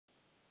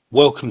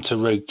Welcome to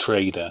Rogue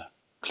Trader.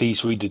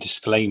 Please read the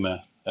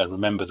disclaimer and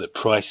remember that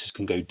prices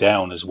can go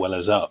down as well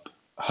as up.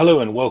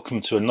 Hello and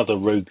welcome to another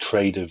Rogue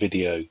Trader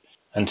video,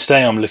 and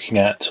today I'm looking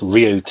at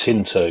Rio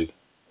Tinto.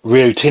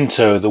 Rio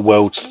Tinto are the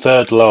world's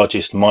third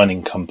largest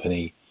mining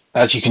company.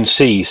 As you can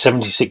see,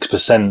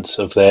 76%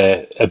 of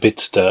their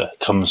EBITDA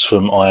comes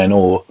from iron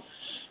ore,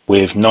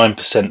 with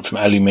 9% from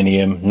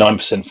aluminium,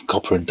 9% from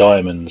copper and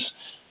diamonds,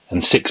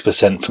 and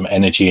 6% from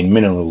energy and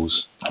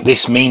minerals.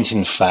 This means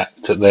in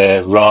fact that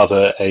they're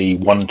rather a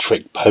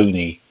one-trick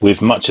pony, with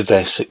much of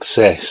their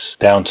success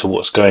down to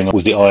what's going on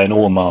with the iron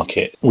ore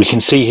market. We can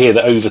see here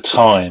that over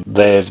time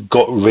they've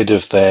got rid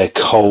of their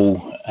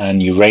coal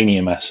and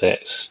uranium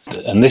assets,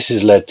 and this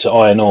has led to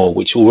iron ore,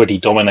 which already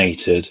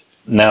dominated,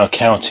 now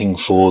accounting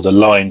for the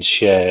lion's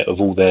share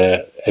of all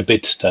their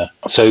EBITDA.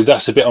 So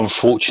that's a bit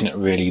unfortunate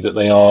really, that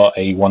they are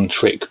a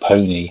one-trick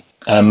pony,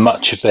 and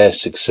much of their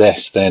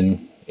success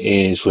then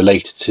is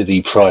related to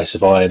the price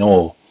of iron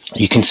ore.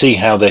 You can see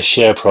how their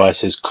share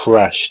price has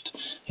crashed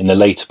in the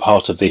later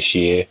part of this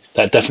year.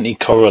 That definitely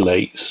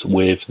correlates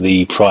with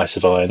the price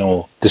of iron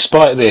ore.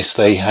 Despite this,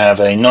 they have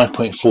a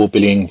 9.4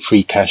 billion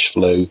free cash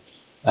flow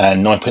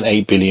and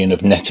 9.8 billion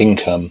of net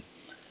income,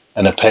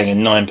 and are paying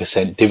a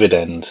 9%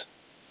 dividend,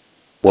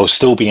 while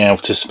still being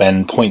able to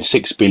spend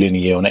 0.6 billion a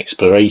year on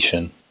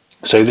exploration.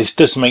 So this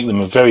does make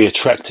them a very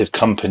attractive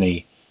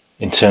company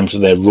in terms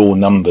of their raw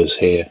numbers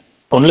here.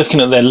 On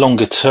looking at their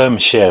longer term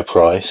share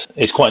price,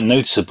 it's quite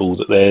noticeable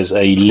that there's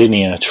a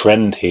linear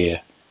trend here,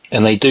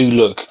 and they do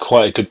look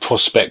quite a good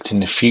prospect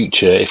in the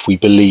future if we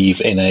believe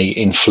in a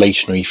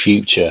inflationary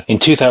future. In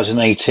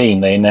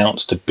 2018 they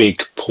announced a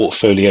big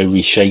portfolio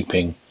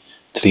reshaping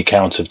to the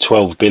account of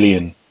 12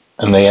 billion,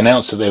 and they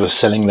announced that they were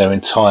selling their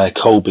entire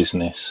coal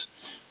business.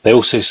 They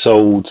also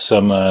sold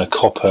some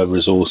copper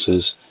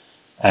resources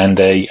and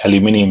a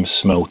aluminium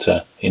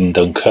smelter in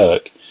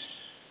Dunkirk.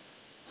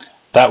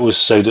 That was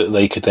so that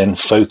they could then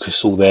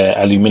focus all their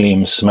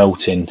aluminium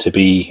smelting to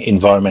be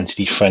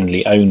environmentally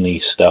friendly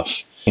only stuff.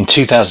 In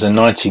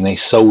 2019 they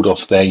sold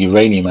off their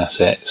uranium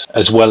assets,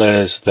 as well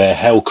as their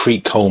Hell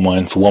Creek coal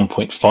mine for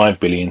 1.5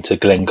 billion to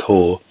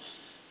Glencore,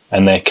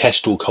 and their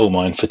Kestrel coal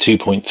mine for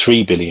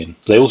 2.3 billion.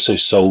 They also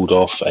sold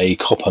off a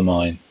copper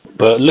mine.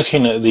 But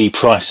looking at the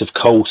price of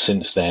coal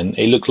since then,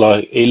 it looks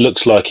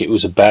like it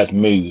was a bad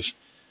move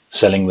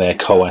selling their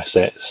coal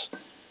assets.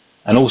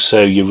 And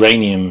also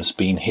uranium's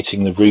been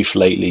hitting the roof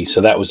lately,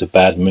 so that was a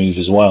bad move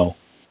as well.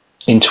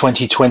 In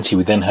 2020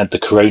 we then had the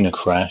corona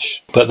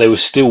crash, but they were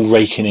still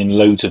raking in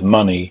loads of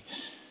money,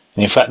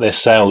 and in fact their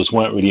sales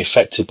weren't really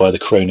affected by the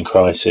corona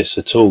crisis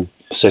at all.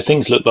 So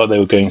things looked like they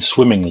were going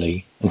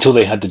swimmingly until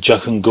they had the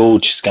Juukan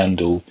Gorge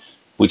scandal,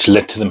 which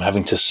led to them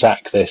having to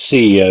sack their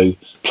CEO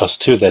plus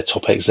two of their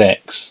top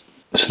execs.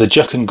 So the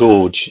Juukan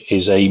Gorge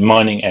is a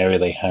mining area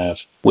they have,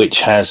 which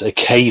has a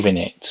cave in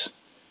it,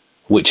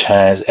 which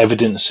has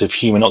evidence of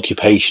human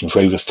occupation for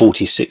over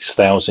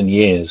 46,000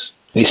 years.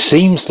 It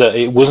seems that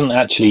it wasn't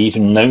actually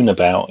even known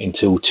about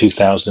until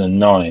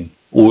 2009,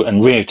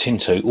 and Rio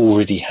Tinto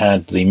already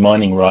had the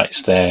mining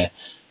rights there,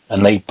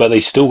 but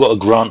they still got a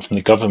grant from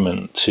the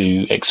government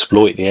to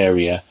exploit the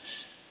area,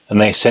 and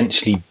they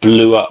essentially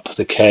blew up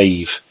the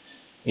cave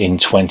in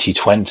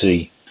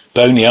 2020.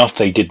 But only after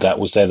they did that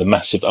was there the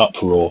massive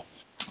uproar.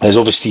 There's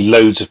obviously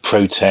loads of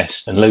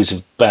protests and loads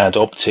of bad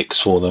optics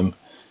for them,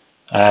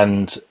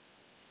 and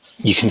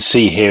you can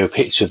see here a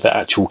picture of the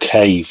actual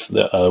cave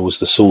that was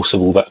the source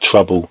of all that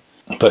trouble.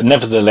 But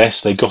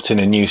nevertheless, they got in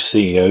a new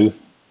CEO,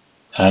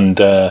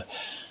 and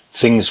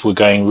things were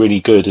going really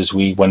good as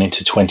we went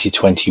into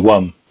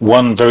 2021.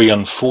 One very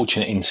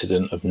unfortunate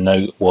incident of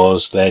note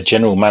was their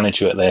general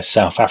manager at their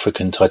South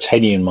African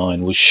titanium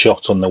mine was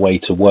shot on the way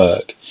to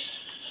work,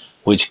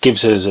 which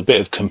gives us a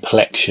bit of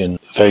complexion,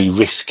 very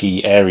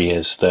risky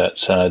areas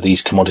that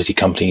these commodity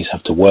companies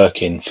have to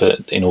work in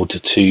order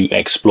to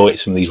exploit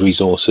some of these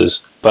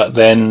resources. But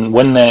then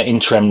when their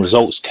interim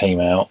results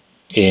came out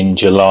in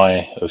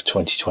July of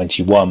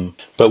 2021,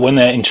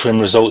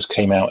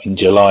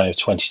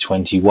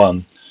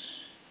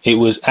 it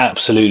was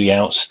absolutely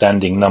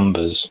outstanding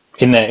numbers.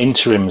 In their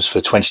interims for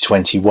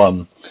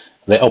 2021,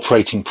 their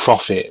operating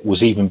profit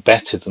was even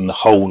better than the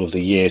whole of the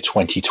year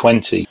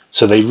 2020.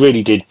 So they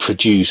really did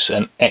produce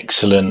an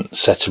excellent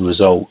set of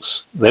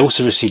results. They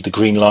also received the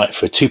green light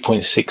for a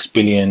 2.6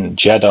 billion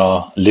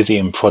Jadar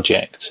lithium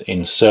project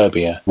in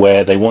Serbia,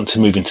 where they want to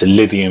move into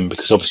lithium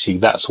because obviously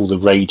that's all the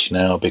rage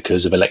now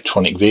because of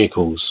electronic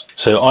vehicles.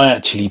 So I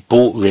actually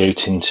bought Rio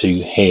Tinto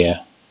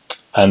here,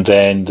 and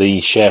then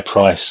the share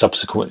price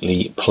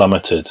subsequently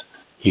plummeted.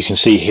 You can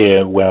see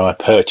here where I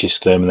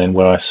purchased them and then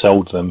where I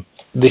sold them.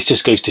 This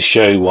just goes to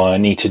show why I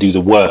need to do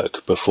the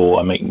work before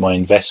I make my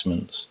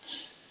investments.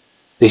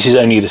 This is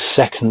only the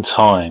second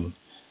time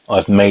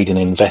I've made an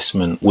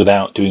investment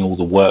without doing all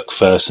the work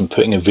first and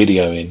putting a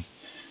video in.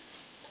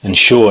 And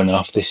sure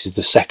enough, this is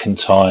the second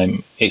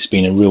time it's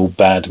been a real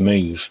bad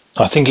move.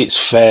 I think it's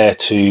fair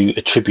to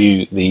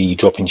attribute the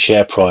drop in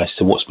share price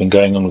to what's been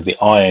going on with the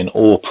iron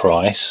ore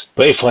price.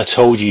 But if I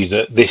told you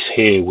that this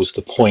here was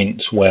the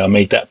point where I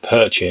made that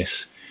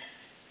purchase,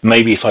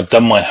 maybe if I'd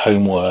done my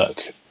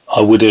homework,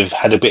 I would have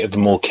had a bit of a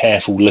more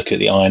careful look at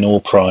the iron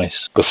ore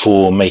price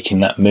before making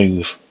that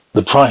move.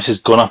 The price has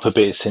gone up a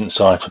bit since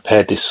I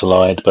prepared this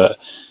slide, but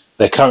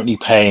they're currently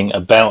paying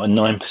about a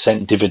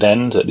 9%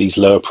 dividend at these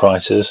lower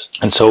prices.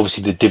 And so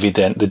obviously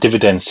the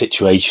dividend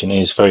situation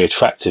is very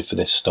attractive for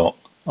this stock.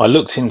 I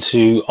looked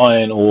into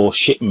iron ore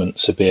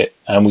shipments a bit,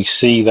 and we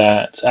see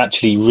that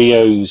actually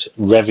Rio's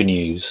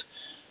revenues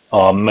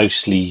are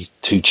mostly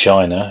to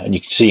China, and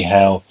you can see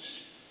how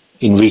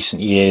in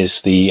recent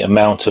years the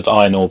amount of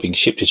iron ore being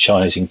shipped to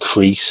China has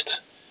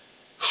increased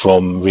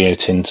from Rio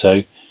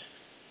Tinto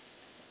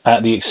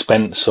at the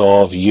expense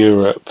of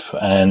Europe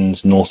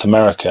and North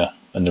America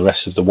and the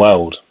rest of the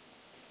world.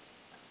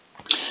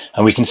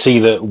 And we can see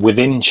that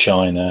within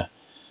China,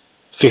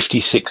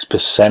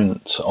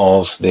 56%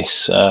 of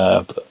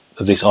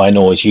this iron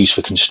ore is used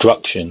for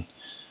construction.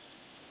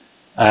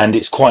 And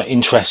it's quite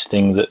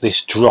interesting that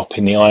this drop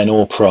in the iron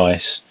ore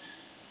price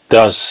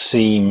does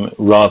seem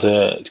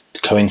rather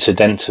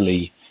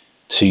coincidentally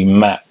to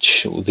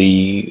match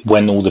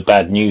when all the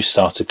bad news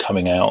started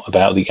coming out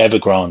about the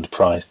Evergrande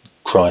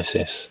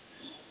crisis.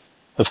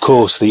 Of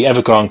course, the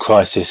Evergrande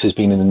crisis has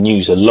been in the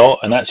news a lot,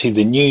 and actually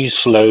the news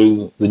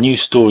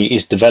story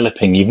is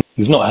developing.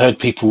 You've not heard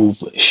people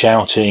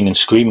shouting and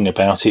screaming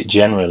about it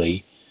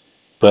generally,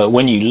 but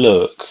when you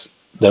look,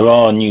 there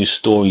are news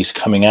stories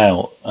coming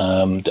out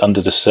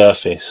under the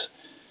surface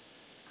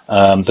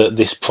that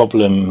this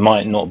problem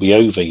might not be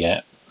over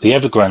yet. The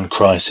Evergrande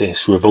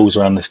crisis revolves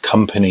around this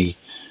company,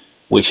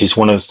 which is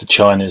one of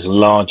China's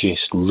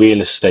largest real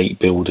estate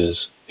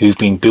builders, who've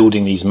been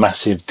building these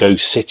massive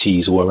ghost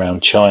cities all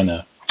around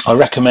China. I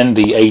recommend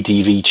the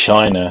ADV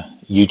China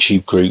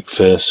YouTube group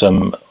for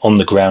some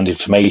on-the-ground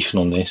information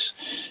on this.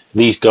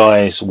 These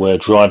guys were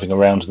driving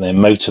around on their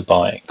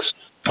motorbikes.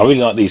 I really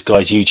like these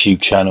guys'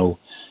 YouTube channel,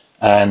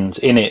 and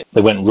in it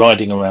they went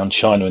riding around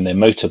China in their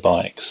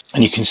motorbikes,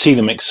 and you can see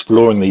them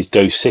exploring these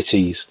ghost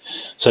cities.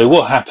 So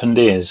what happened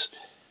is,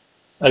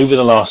 over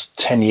the last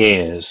 10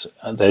 years,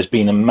 there's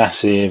been a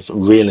massive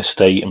real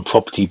estate and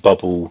property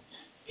bubble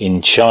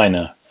in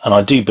China. And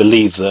I do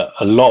believe that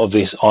a lot of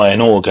this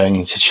iron ore going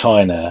into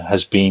China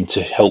has been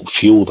to help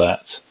fuel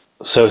that.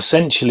 So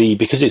essentially,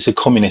 because it's a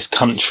communist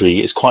country,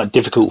 it's quite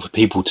difficult for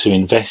people to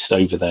invest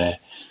over there.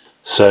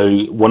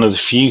 So one of the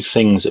few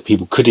things that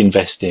people could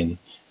invest in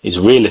is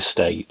real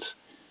estate.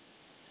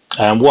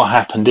 And what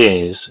happened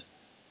is,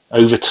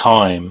 over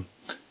time,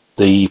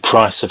 the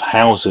price of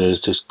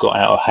houses just got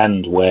out of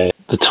hand, where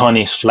the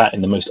tiniest flat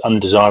in the most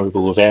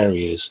undesirable of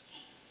areas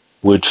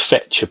would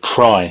fetch a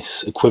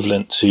price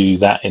equivalent to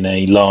that in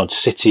a large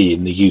city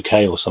in the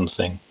UK or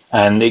something.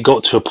 And it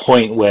got to a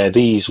point where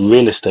these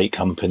real estate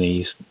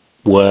companies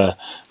were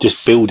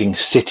just building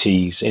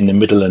cities in the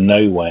middle of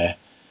nowhere,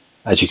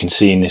 as you can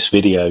see in this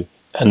video.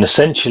 And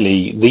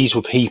essentially, these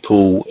were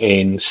people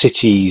in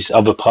cities,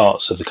 other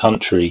parts of the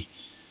country,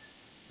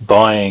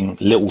 buying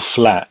little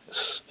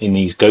flats in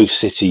these ghost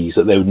cities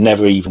that they were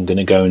never even going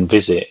to go and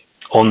visit,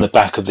 on the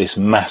back of this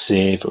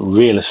massive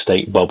real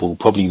estate bubble,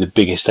 probably the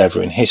biggest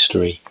ever in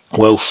history.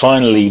 Well,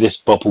 finally this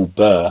bubble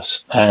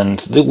burst, and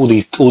all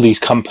these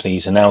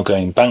companies are now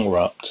going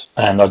bankrupt.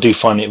 And I do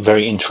find it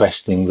very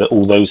interesting that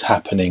all those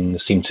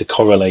happenings seem to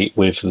correlate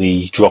with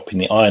the drop in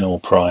the iron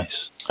ore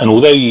price. And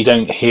although you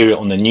don't hear it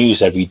on the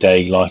news every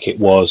day like it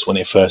was when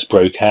it first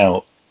broke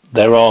out,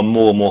 there are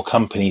more and more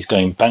companies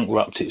going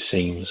bankrupt, it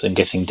seems, and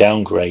getting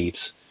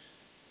downgrades.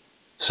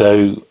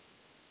 So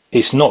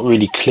it's not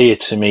really clear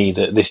to me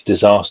that this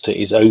disaster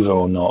is over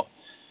or not.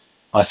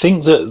 I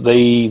think that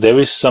there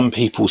is some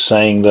people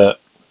saying that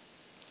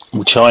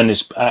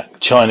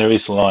China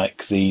is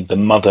like the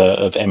mother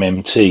of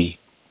MMT,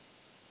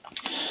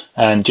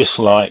 and just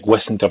like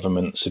Western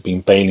governments have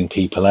been bailing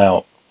people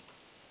out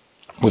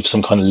with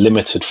some kind of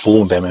limited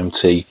form of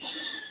MMT,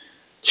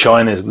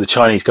 the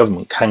Chinese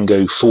government can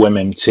go full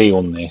MMT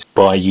on this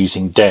by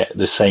using debt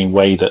the same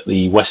way that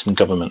the Western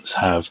governments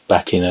have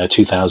back in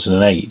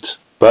 2008.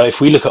 But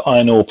if we look at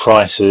iron ore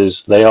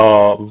prices, they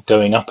are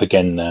going up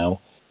again now,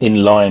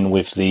 in line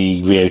with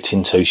the Rio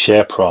Tinto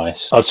share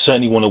price. I'd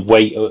certainly want to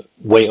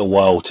wait a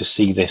while to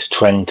see this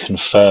trend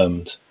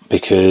confirmed,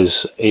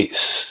 because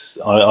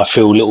I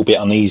feel a little bit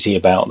uneasy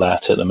about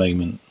that at the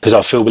moment. Because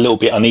I feel a little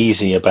bit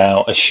uneasy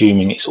about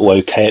assuming it's all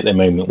okay at the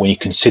moment when you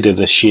consider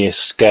the sheer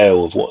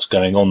scale of what's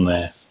going on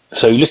there.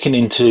 So looking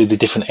into the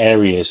different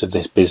areas of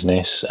this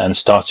business, and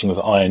starting with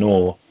iron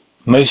ore,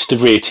 most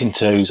of Rio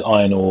Tinto's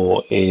iron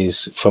ore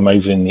is from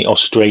over in the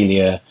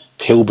Australia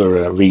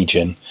Pilbara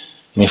region.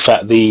 And in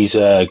fact, these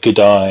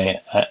Gudai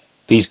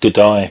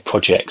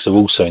projects are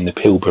also in the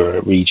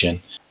Pilbara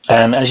region.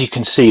 And as you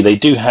can see, they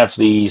do have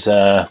these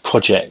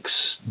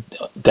projects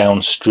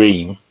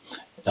downstream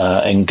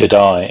in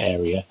Gudai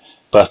area,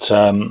 but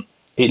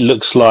it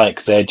looks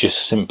like they're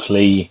just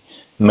simply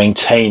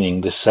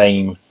maintaining the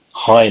same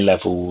high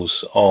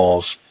levels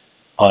of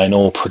iron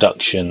ore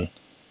production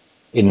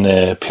in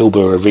the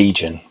Pilbara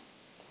region.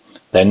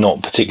 They're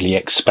not particularly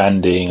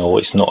expanding, or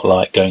it's not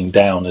like going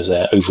down as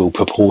an overall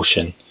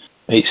proportion.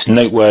 It's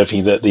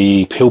noteworthy that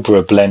the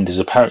Pilbara blend is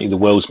apparently the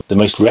world's the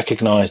most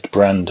recognised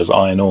brand of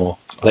iron ore.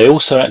 They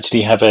also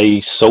actually have a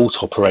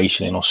salt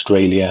operation in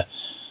Australia,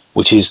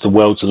 which is the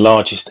world's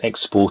largest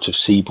export of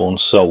seaborne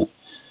salt,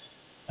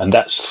 and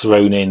that's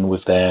thrown in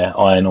with their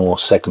iron ore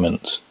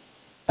segment.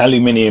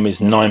 Aluminium is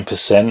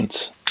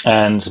 9%,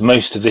 and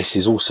most of this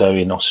is also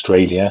in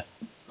Australia.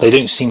 They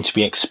don't seem to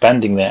be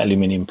expanding their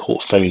aluminium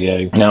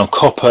portfolio. Now,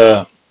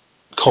 copper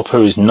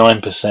is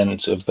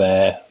 9% of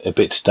their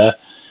EBITDA,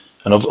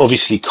 and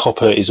obviously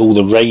copper is all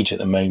the rage at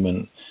the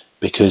moment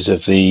because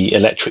of the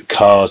electric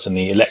cars and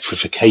the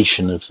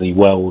electrification of the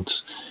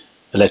world's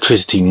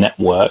electricity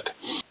network.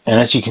 And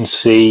as you can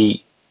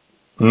see,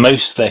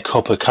 most of their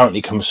copper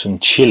currently comes from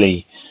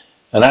Chile.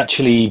 And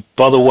actually,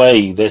 by the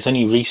way, there's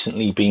only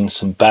recently been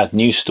some bad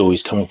news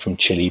stories coming from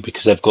Chile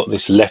because they've got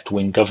this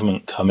left-wing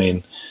government come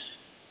in,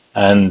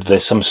 and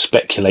there's some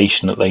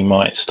speculation that they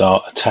might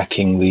start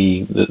attacking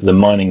the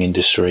mining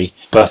industry.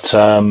 But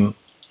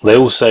they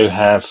also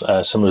have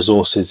some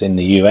resources in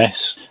the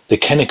US. The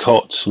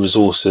Kennecott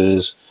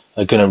resources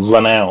are going to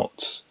run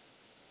out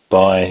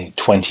by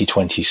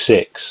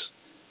 2026,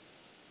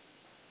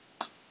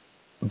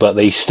 but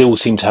they still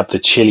seem to have the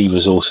Chile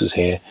resources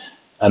here,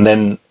 and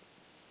then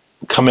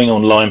coming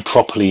online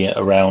properly at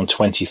around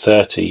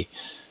 2030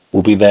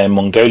 will be their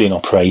Mongolian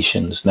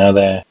operations. Now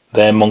their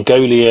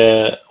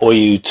Mongolia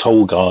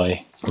RIO.L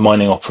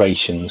mining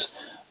operations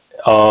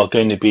are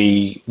going to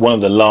be one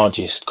of the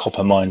largest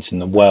copper mines in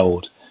the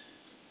world.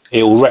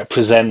 It will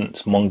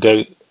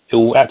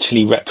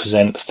actually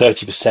represent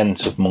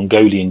 30% of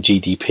Mongolian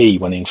GDP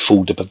when in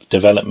full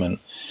development,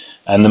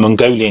 and the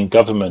Mongolian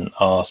government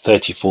are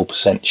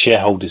 34%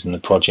 shareholders in the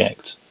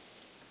project.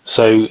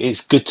 So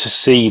it's good to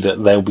see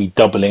that they'll be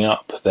doubling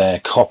up their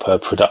copper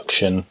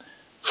production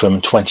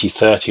from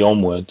 2030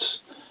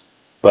 onwards.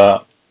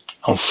 But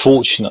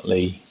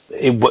unfortunately,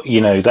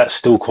 that's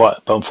still quite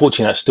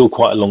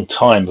a long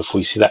time before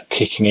you see that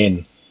kicking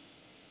in.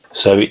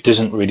 So it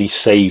doesn't really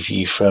save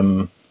you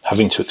from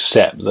having to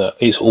accept that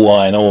it's all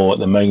iron ore at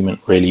the moment,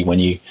 really, when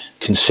you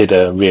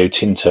consider Rio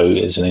Tinto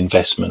as an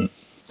investment.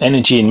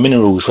 Energy and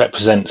minerals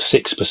represent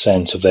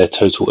 6% of their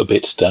total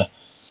EBITDA,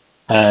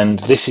 and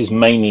this is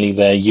mainly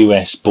their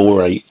US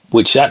borate,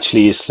 which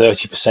actually is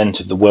 30%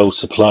 of the world's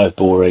supply of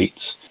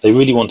borates. They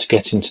really want to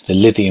get into the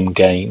lithium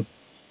game,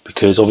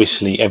 because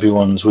obviously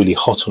everyone's really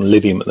hot on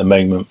lithium at the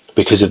moment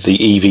because of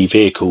the EV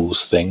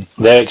vehicles thing.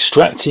 They're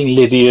extracting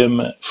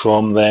lithium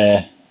from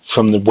the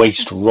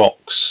waste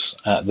rocks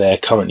at their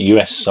current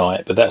US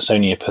site, but that's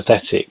only a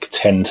pathetic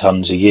 10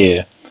 tons a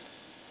year.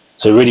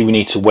 So really we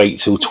need to wait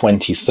till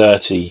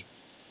 2030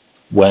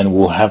 when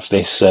we'll have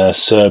this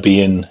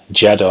Serbian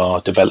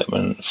Jadar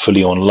development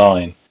fully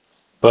online.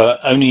 But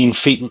only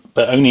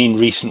in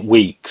recent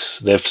weeks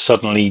they've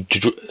suddenly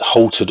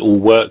halted all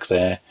work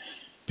there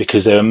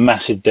because there are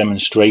massive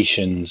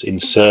demonstrations in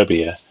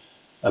Serbia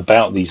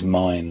about these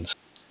mines.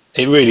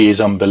 It really is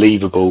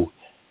unbelievable.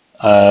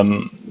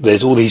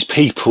 There's all these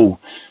people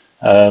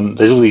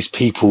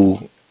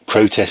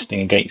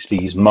protesting against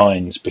these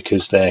mines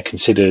because they're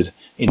considered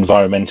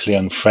environmentally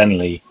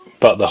unfriendly.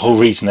 But the whole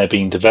reason they're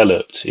being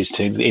developed is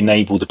to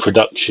enable the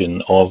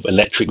production of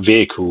electric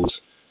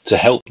vehicles to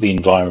help the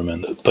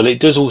environment. But it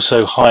does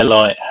also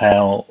highlight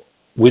how,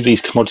 with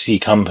these commodity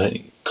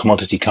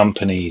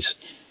companies,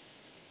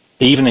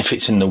 even if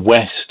it's in the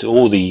west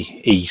or the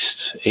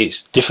east,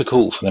 it's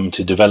difficult for them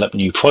to develop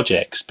new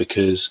projects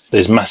because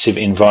there's massive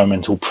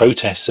environmental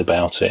protests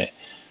about it,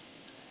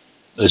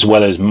 as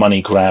well as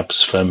money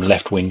grabs from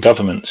left-wing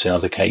governments in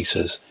other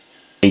cases.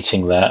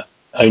 Stating that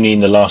only in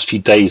the last few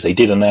days they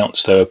did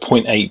announce their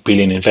 0.8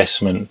 billion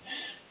investment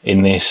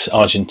in this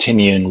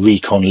Argentinian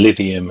Recon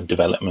lithium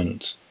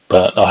development,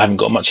 but I haven't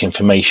got much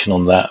information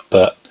on that.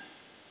 But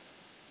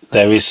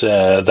there is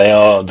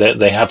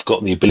they have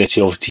got the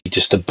ability obviously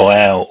just to buy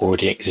out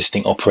already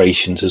existing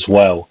operations as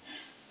well,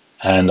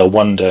 and I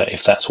wonder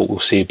if that's what we'll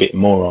see a bit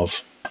more of.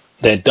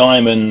 Their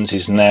diamonds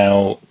is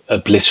now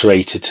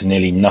obliterated to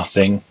nearly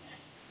nothing.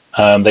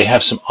 They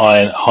have some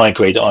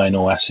high-grade iron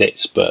ore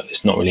assets, but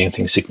it's not really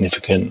anything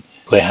significant.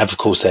 They have, of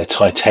course, their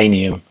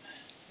titanium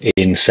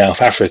in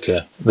South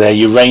Africa. Their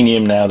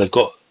uranium now,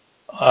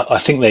 I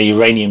think their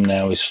uranium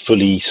now is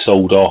fully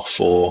sold off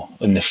or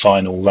in the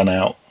final run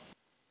out.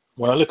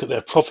 When I look at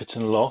their profit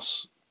and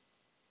loss,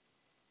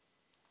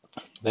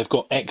 they've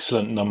got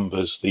excellent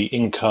numbers. The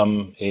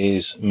income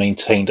is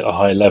maintained at a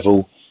high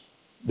level,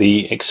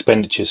 the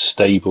expenditure is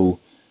stable,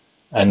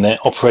 and their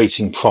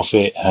operating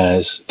profit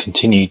has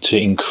continued to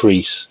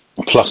increase,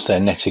 plus their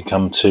net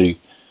income too.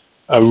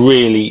 A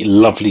really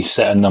lovely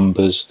set of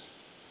numbers.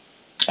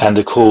 And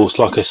of course,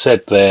 like I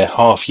said, their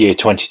half year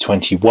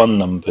 2021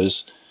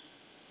 numbers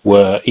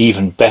were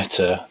even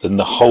better than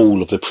the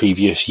whole of the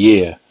previous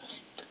year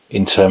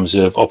in terms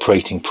of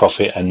operating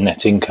profit and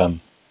net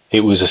income. It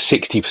was a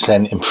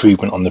 60%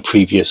 improvement on the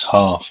previous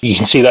half. You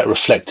can see that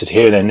reflected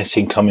here in their net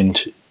income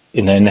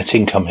in their net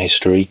income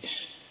history.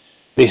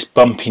 This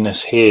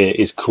bumpiness here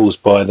is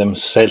caused by them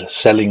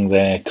selling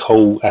their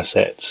coal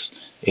assets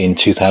in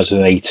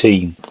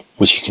 2018,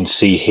 which you can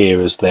see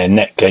here as their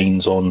net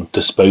gains on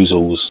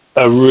disposals.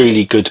 A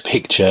really good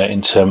picture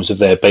in terms of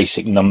their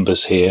basic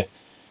numbers here.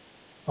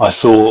 I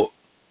thought,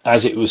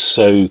 as it was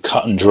so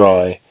cut and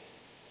dry,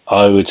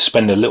 I would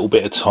spend a little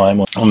bit of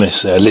time on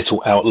this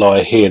little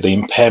outlier here. The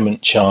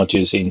impairment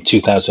charges in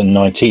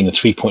 2019 are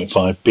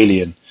 3.5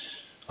 billion.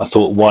 I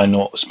thought, why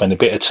not spend a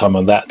bit of time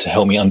on that to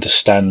help me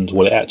understand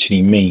what it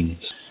actually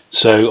means.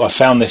 So I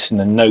found this in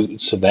the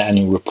notes of their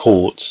annual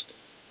report,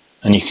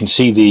 and you can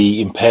see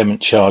the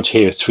impairment charge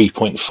here of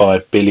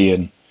 3.5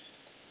 billion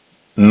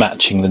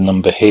matching the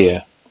number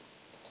here.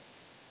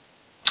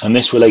 And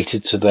this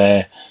related to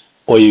their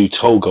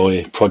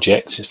Oyu-Tolgoi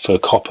project for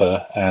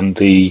copper and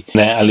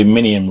their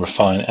alumina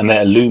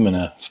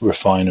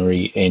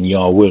refinery in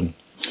Yarwun.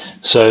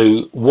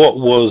 So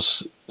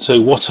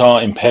what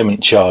are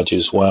impairment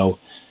charges? Well,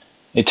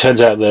 it turns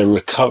out they're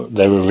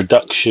a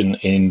reduction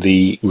in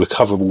the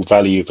recoverable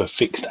value of a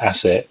fixed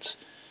asset.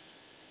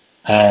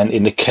 And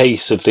in the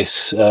case of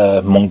this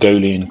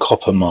Mongolian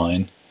copper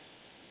mine,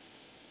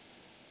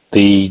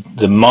 the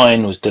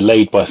mine was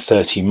delayed by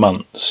 30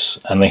 months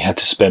and they had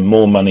to spend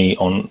more money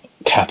on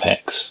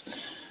capex.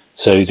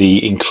 So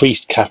the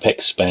increased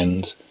capex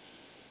spend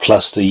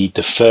plus the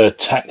deferred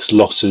tax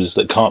losses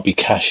that can't be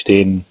cashed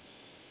in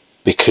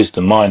because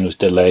the mine was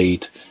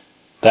delayed,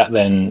 that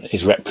then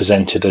is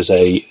represented as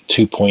a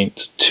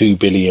 2.2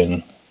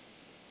 billion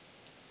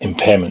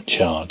impairment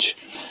charge.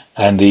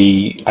 And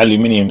the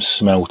aluminium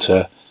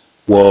smelter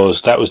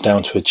was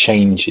down to a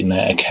change in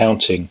their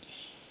accounting,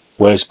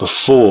 whereas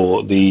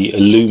before the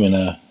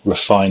alumina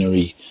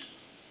refinery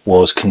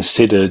was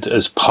considered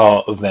as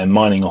part of their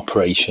mining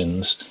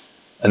operations,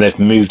 and they've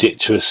moved it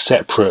to a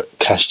separate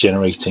cash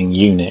generating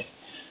unit.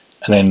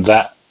 And then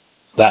that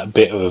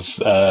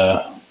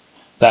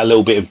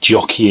little bit of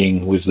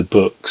jockeying with the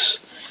books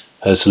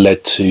has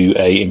led to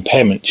a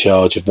impairment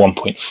charge of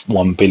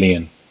 1.1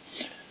 billion.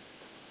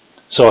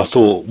 So I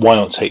thought, why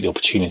not take the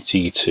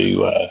opportunity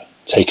to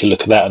take a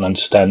look at that and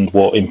understand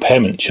what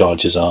impairment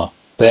charges are.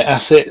 Their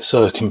assets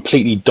are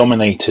completely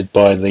dominated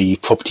by the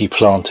property,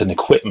 plant and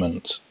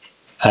equipment.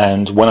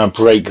 And when I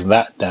break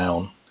that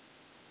down,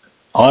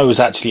 I was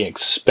actually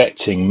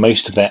expecting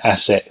most of their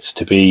assets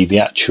to be the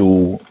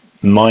actual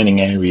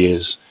mining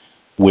areas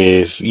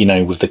with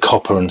the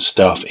copper and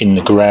stuff in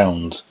the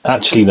ground.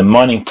 Actually, the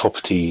mining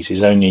properties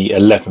is only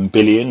 11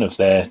 billion of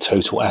their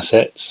total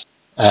assets.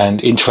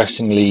 And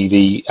interestingly,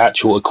 the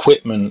actual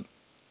equipment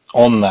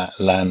on that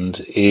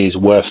land is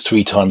worth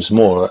 3 times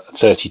more at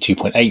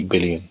 32.8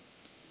 billion.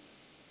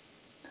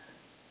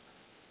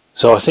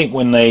 So I think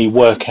when they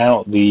work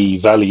out the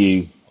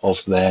value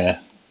of their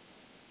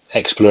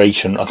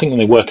exploration, when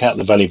they work out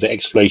the value of their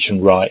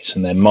exploration rights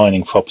and their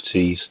mining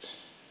properties,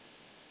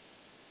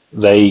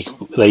 they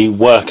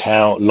work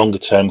out longer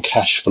term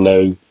cash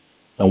flow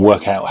and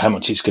work out how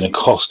much it's going to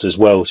cost as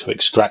well to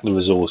extract the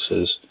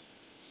resources.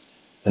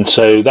 And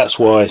so that's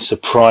why,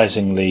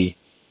 surprisingly,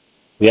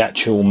 the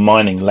actual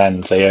mining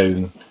land they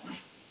own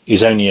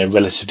is only a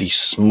relatively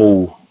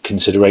small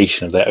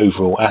consideration of their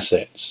overall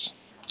assets.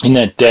 In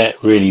their debt,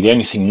 really, the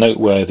only thing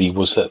noteworthy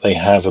was that they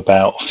have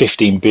about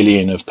 15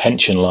 billion of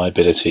pension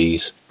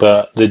liabilities,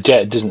 but the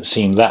debt doesn't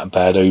seem that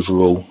bad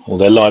overall, or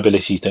their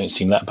liabilities don't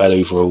seem that bad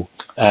overall,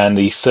 and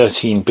the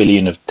 13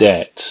 billion of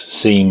debt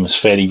seems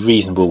fairly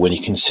reasonable when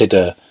you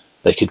consider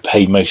they could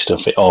pay most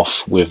of it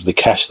off with the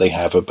cash they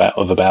have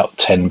of about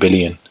 10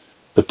 billion.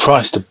 The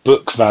price to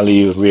book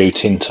value of Rio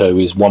Tinto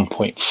is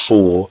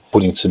 1.4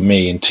 according to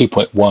me, and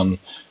 2.1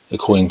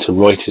 according to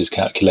Reuters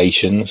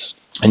calculations.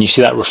 And you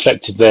see that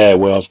reflected there,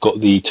 where I've got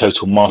the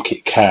total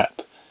market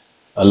cap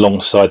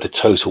alongside the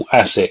total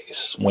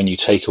assets when you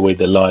take away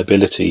the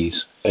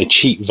liabilities. A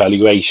cheap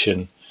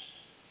valuation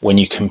when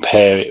you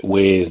compare it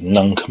with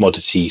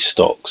non-commodity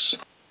stocks.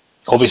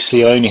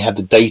 Obviously, I only had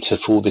the data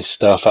for all this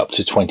stuff up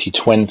to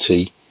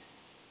 2020,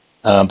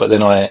 but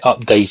then I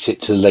update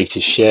it to the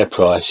latest share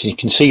price. And you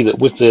can see that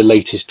with the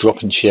latest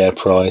drop in share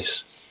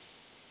price,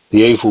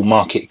 the overall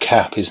market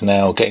cap is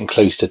now getting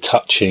close to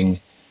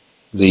touching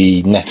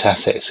the net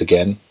assets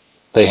again.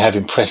 They have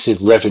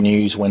impressive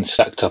revenues when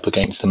stacked up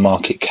against the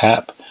market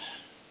cap,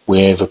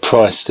 with a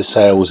price to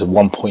sales of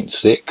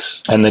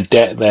 1.6, and the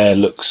debt there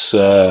looks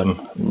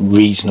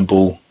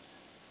reasonable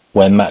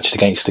when matched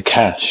against the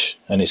cash,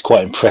 and it's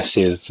quite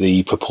impressive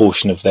the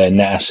proportion of their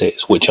net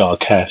assets which are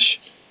cash.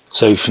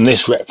 So from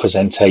this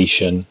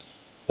representation,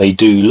 they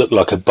do look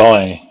like a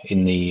buy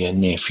in the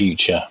near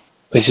future.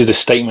 This is the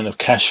statement of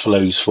cash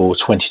flows for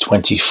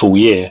 2020 full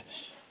year,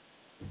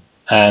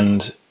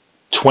 and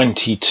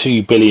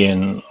 22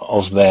 billion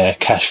of their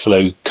cash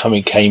flow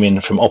came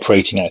in from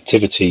operating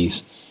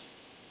activities,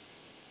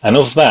 and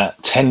of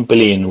that 10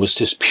 billion was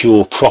just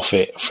pure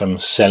profit from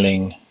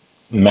selling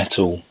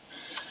metal.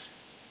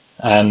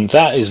 And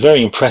that is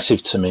very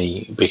impressive to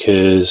me,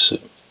 because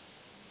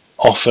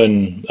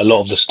often a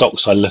lot of the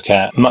stocks I look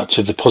at, much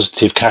of the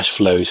positive cash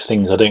flows,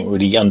 things I don't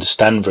really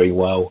understand very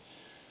well,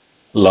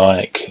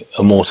 like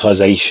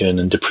amortization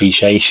and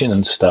depreciation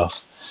and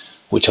stuff,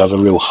 which I have a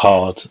real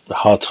hard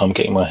time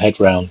getting my head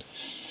around.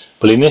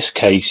 Well, in this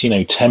case,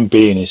 10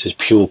 billion is just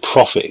pure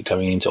profit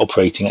going into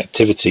operating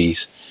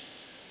activities.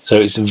 So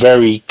it's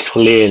very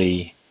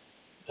clearly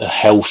a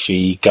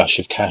healthy gush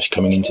of cash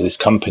coming into this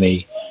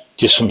company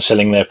just from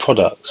selling their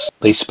products.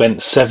 They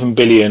spent 7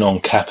 billion on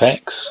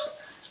capex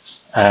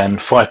and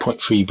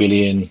 5.3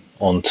 billion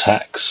on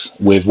tax,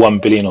 with 1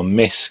 billion on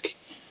MISC.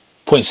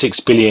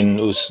 0.6 billion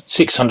was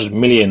 600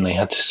 million they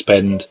had to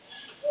spend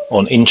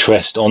on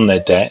interest on their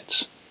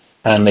debt,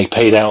 and they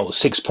paid out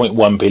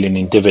 6.1 billion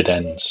in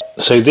dividends.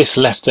 So this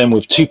left them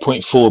with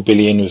 2.4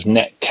 billion of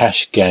net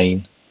cash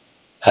gain,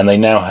 and they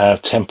now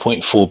have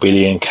 10.4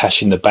 billion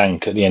cash in the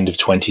bank at the end of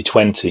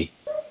 2020.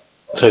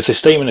 So if the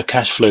statement of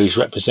cash flows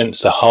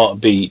represents the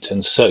heartbeat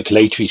and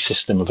circulatory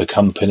system of a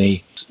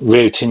company,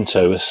 Rio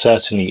Tinto is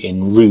certainly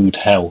in rude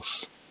health.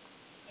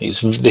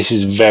 This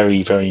is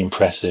very, very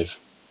impressive.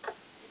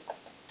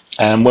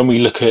 And when we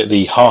look at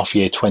the half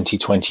year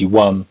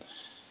 2021,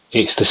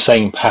 it's the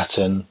same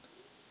pattern.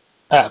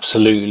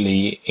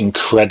 Absolutely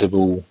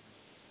incredible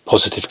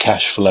positive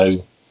cash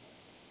flow.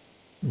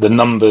 The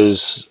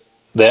numbers,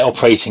 their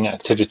operating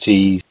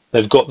activities,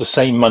 they've got the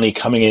same money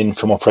coming in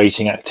from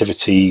operating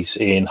activities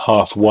in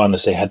half one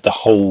as they had the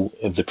whole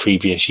of the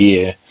previous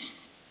year.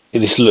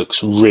 This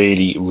looks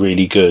really,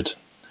 really good.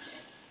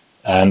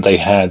 And they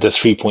had a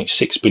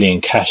 3.6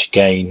 billion cash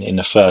gain in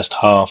the first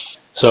half.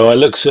 So I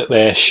looked at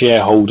their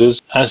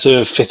shareholders as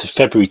of 5th of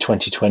February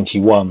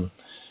 2021.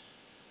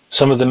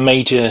 Some of the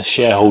major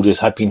shareholders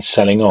had been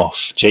selling off,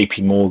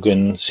 JP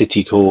Morgan,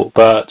 Citicorp,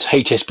 but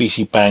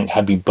HSBC Bank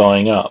had been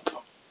buying up.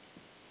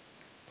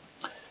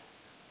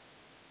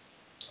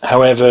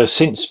 However,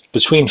 since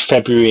between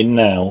February and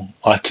now,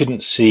 I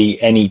couldn't see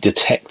any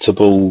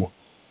detectable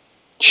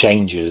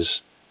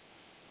changes.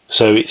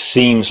 So it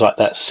seems like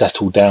that's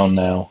settled down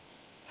now.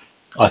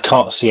 I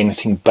can't see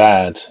anything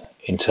bad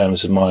in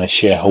terms of my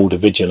shareholder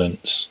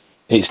vigilance.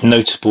 It's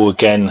notable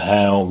again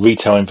how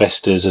retail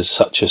investors are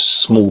such a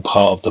small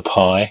part of the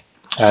pie.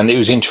 And it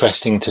was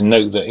interesting to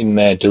note that in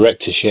their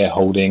director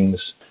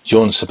shareholdings,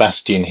 John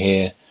Sebastian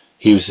here,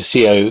 he was the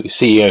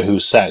CEO who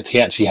was sacked.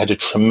 He actually had a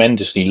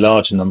tremendously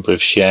large number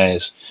of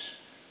shares.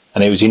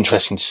 And it was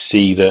interesting to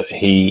see that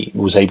he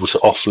was able to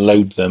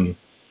offload them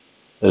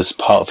as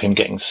part of him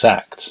getting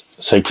sacked.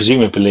 So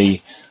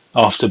presumably,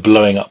 after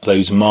blowing up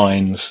those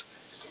mines,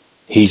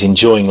 he's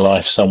enjoying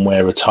life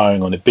somewhere,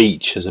 retiring on a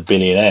beach as a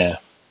billionaire.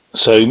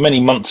 So many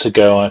months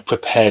ago, I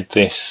prepared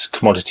this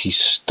commodity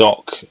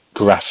stock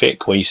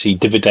graphic where you see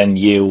dividend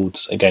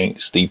yields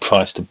against the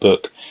price to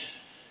book,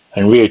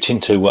 and Rio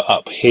Tinto were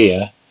up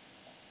here,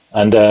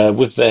 and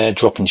with their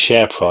drop in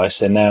share price,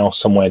 they're now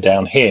somewhere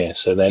down here.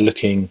 So they're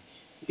looking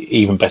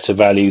even better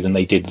value than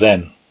they did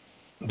then.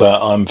 But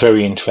I'm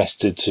very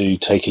interested to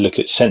take a look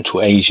at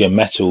Central Asia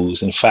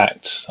metals. In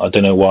fact, I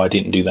don't know why I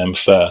didn't do them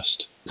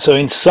first. So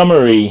in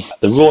summary,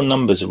 the raw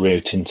numbers of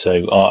Rio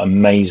Tinto are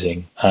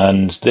amazing,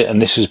 and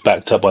this was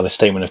backed up by the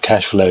statement of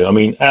cash flow. I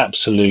mean,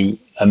 absolute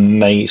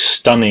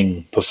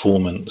stunning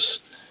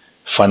performance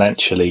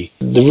financially.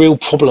 The real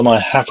problem I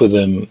have with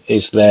them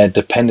is their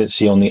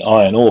dependency on the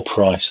iron ore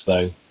price,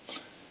 though.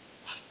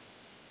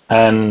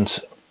 And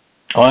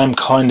I am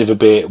kind of a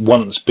bit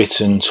once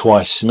bitten,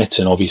 twice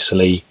smitten,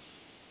 obviously,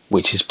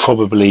 which is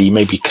probably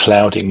maybe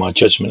clouding my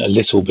judgment a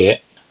little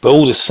bit. But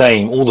all the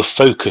same, all the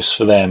focus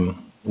for them,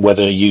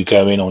 whether you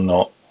go in or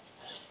not,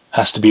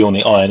 has to be on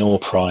the iron ore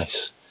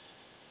price.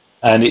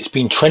 And it's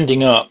been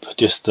trending up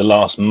just the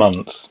last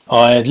month.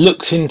 I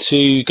looked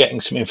into getting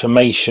some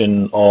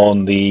information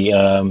on the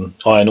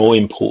iron ore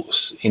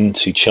imports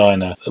into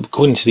China.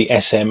 According to the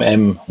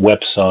SMM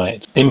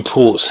website,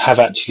 imports have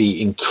actually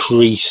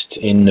increased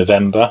in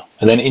November.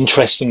 And then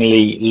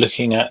interestingly,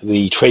 looking at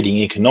the Trading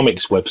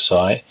Economics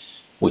website,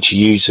 which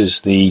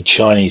uses the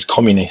Chinese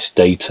communist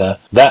data,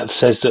 that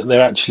says that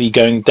they're actually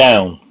going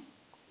down.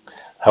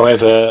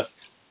 However,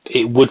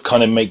 it would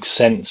kind of make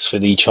sense for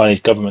the Chinese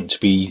government to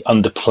be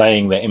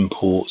underplaying their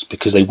imports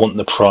because they want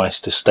the price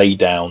to stay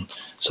down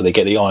so they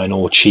get the iron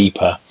ore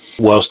cheaper,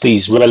 whilst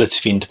these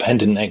relatively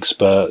independent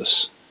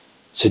experts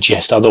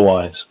suggest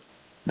otherwise.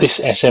 This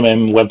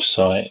SMM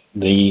website,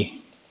 the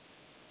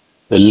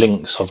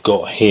links I've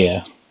got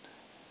here,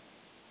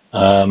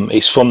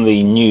 it's from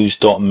the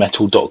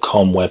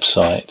news.metal.com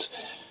website.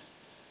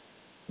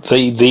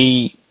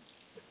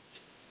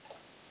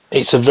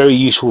 It's a very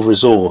useful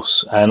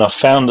resource, and I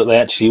found that they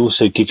actually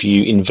also give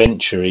you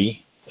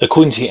inventory.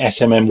 According to the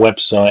SMM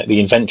website, the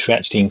inventory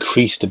actually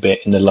increased a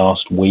bit in the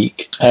last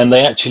week, and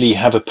they actually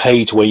have a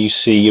page where you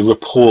see a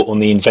report on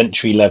the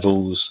inventory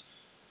levels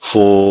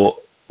for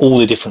all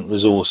the different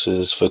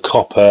resources, for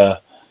copper,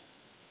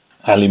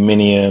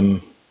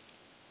 aluminium,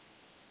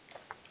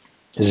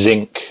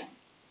 zinc,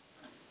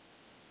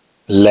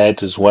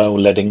 lead as well,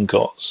 lead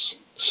ingots,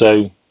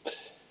 and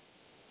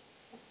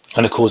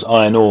of course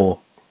iron ore.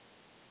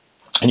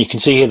 And you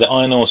can see here that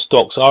iron ore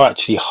stocks are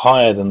actually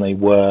higher than they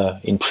were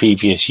in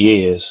previous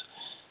years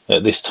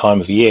at this time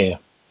of year.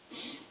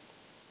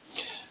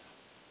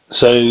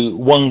 So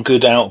one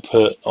good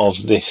output of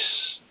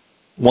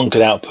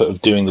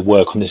doing the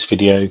work on this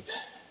video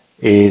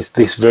is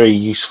this very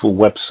useful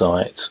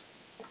website,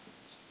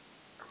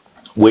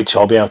 which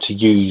I'll be able to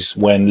use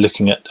when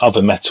looking at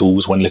other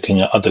metals, when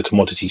looking at other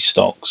commodity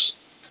stocks.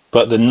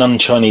 But the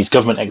non-Chinese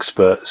government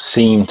experts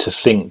seem to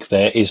think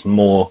there is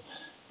more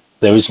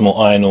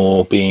iron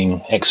ore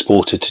being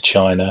exported to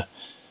China,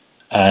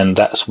 and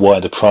that's why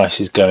the price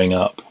is going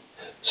up.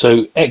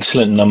 So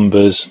excellent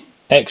numbers,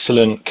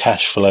 excellent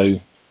cash flow.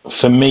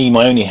 For me,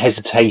 my only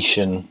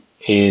hesitation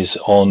is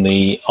on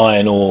the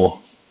iron ore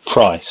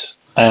price,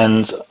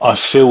 and I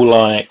feel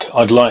like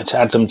I'd like to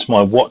add them to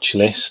my watch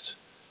list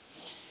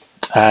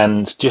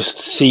and just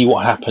see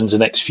what happens the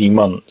next few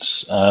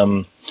months.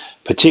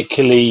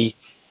 Particularly,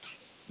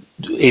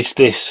 has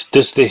this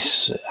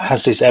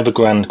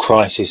Evergrande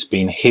crisis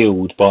been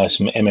healed by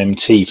some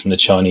MMT from the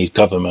Chinese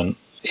government?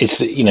 Is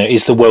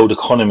the world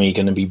economy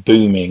going to be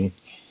booming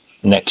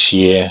next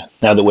year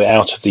now that we're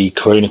out of the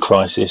corona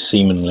crisis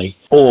seemingly,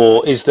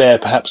 or is there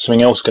perhaps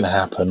something else going to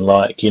happen,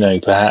 like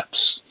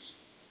perhaps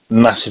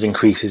massive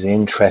increases in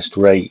interest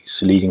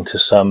rates leading to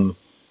some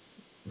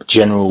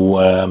general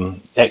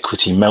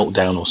equity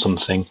meltdown or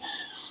something?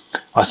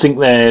 I think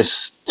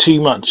there's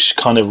too much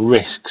kind of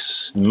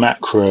risks,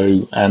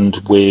 macro and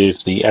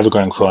with the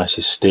Evergrande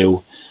crisis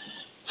still,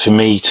 for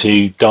me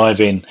to dive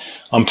in.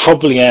 I'm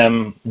probably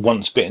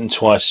once bitten,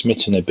 twice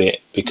smitten a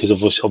bit, because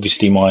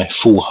obviously my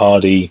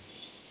foolhardy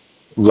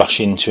rush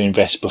in to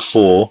invest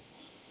before,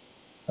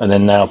 and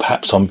then now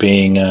perhaps I'm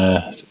being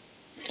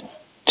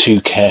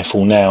too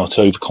careful now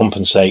to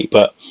overcompensate.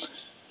 But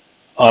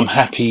I'm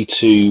happy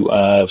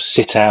to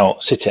sit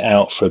it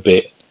out for a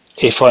bit.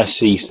 If I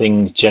see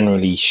things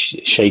generally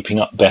shaping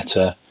up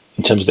better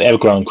in terms of the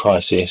Evergrande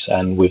crisis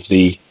and with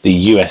the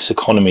US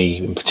economy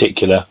in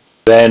particular,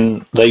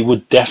 then they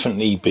would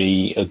definitely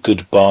be a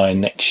good buy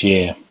next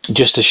year.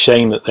 Just a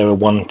shame that they're a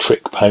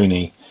one-trick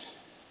pony.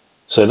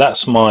 So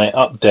that's my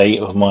update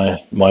of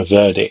my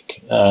verdict.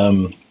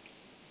 I'm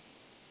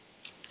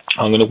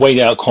going to wait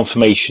out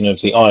confirmation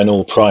of the iron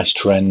ore price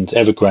trend,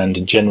 Evergrande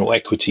and general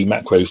equity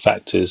macro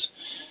factors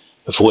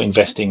before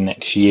investing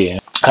next year.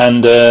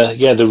 And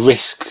the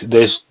risk,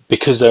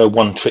 because they're a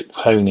one-trick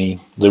pony,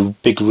 the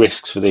big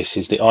risks for this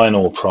is the iron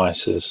ore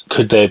prices.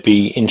 Could there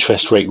be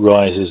interest rate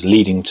rises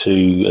leading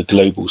to a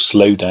global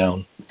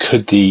slowdown?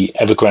 Could the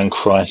Evergrande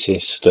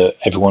crisis that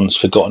everyone's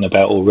forgotten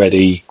about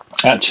already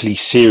actually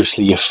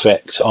seriously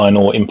affect iron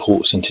ore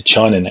imports into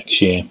China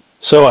next year?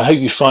 So I hope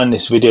you find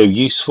this video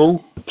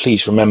useful.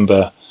 Please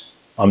remember,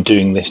 I'm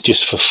doing this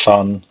just for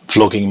fun,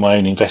 vlogging my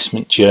own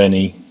investment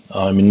journey.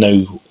 I'm in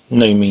no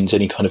means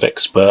any kind of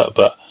expert,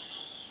 but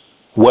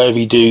whatever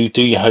you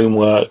do your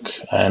homework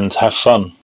and have fun.